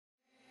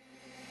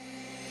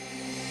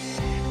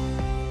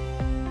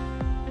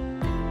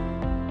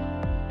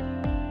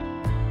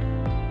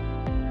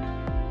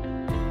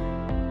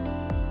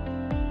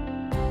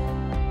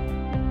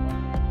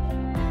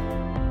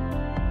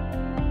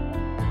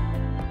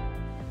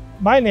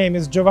My name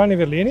is Giovanni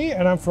Verlini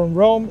and I'm from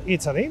Rome,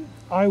 Italy.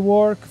 I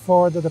work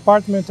for the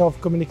Department of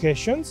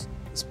Communications,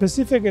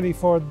 specifically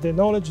for the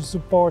Knowledge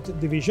Support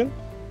Division,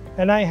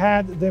 and I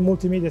had the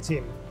multimedia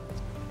team.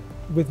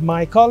 With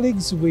my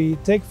colleagues, we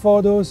take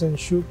photos and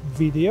shoot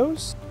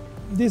videos.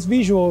 These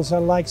visuals are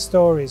like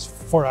stories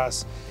for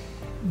us.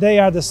 They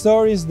are the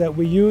stories that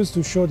we use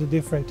to show the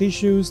different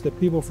issues that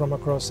people from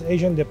across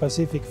Asia and the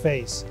Pacific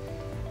face,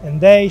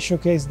 and they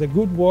showcase the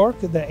good work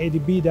that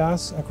ADB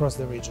does across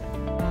the region.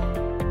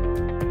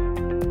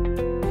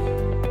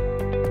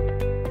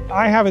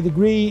 I have a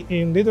degree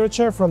in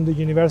literature from the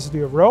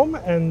University of Rome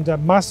and a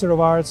Master of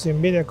Arts in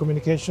Media and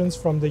Communications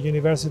from the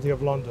University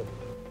of London.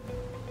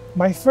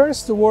 My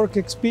first work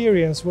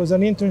experience was an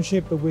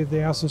internship with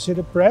the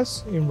Associated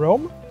Press in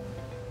Rome.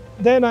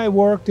 Then I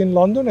worked in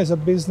London as a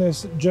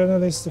business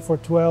journalist for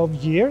 12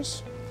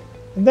 years.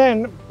 And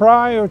then,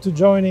 prior to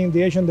joining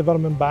the Asian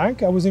Development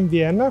Bank, I was in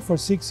Vienna for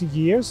 6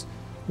 years,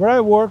 where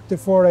I worked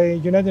for a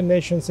United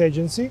Nations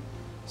agency,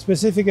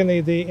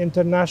 specifically the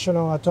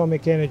International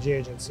Atomic Energy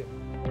Agency.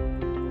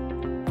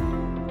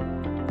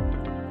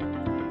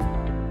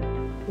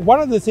 One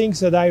of the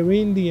things that I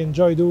really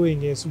enjoy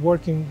doing is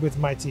working with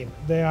my team.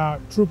 They are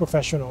true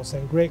professionals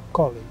and great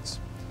colleagues.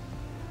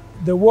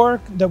 The work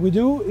that we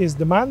do is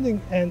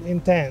demanding and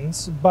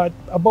intense, but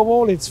above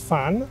all it's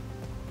fun,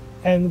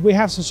 and we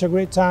have such a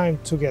great time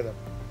together.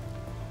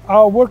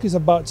 Our work is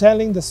about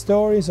telling the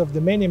stories of the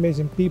many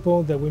amazing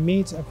people that we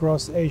meet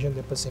across Asia and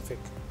the Pacific.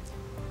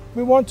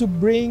 We want to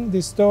bring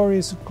these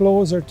stories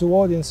closer to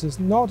audiences,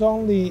 not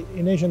only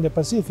in Asia and the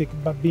Pacific,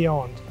 but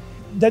beyond.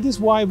 That is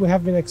why we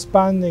have been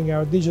expanding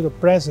our digital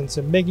presence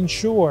and making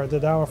sure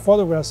that our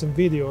photographs and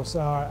videos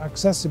are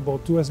accessible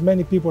to as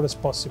many people as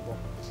possible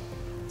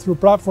through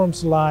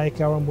platforms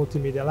like our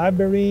multimedia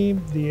library,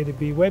 the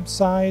ADB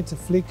website,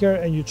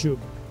 Flickr and YouTube,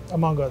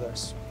 among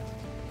others.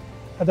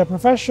 At a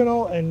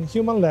professional and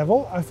human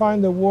level, I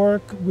find the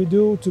work we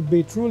do to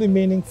be truly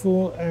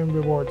meaningful and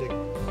rewarding.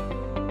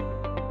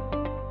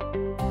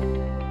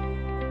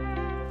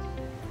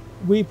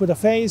 We put a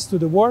face to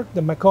the work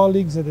that my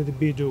colleagues at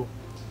ADB do.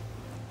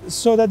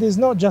 So that it's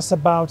not just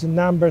about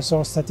numbers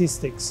or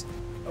statistics.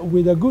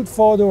 With a good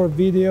photo or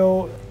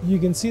video, you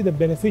can see the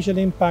beneficial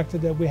impact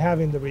that we have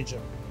in the region.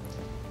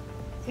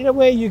 In a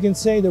way, you can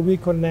say that we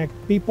connect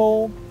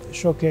people,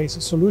 showcase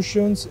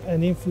solutions,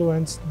 and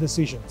influence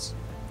decisions.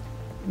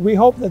 We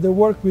hope that the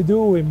work we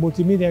do in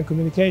multimedia and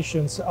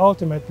communications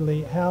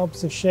ultimately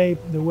helps shape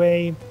the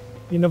way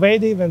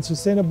innovative and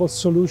sustainable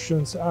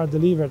solutions are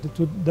delivered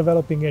to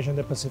developing Asia and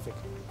the Pacific.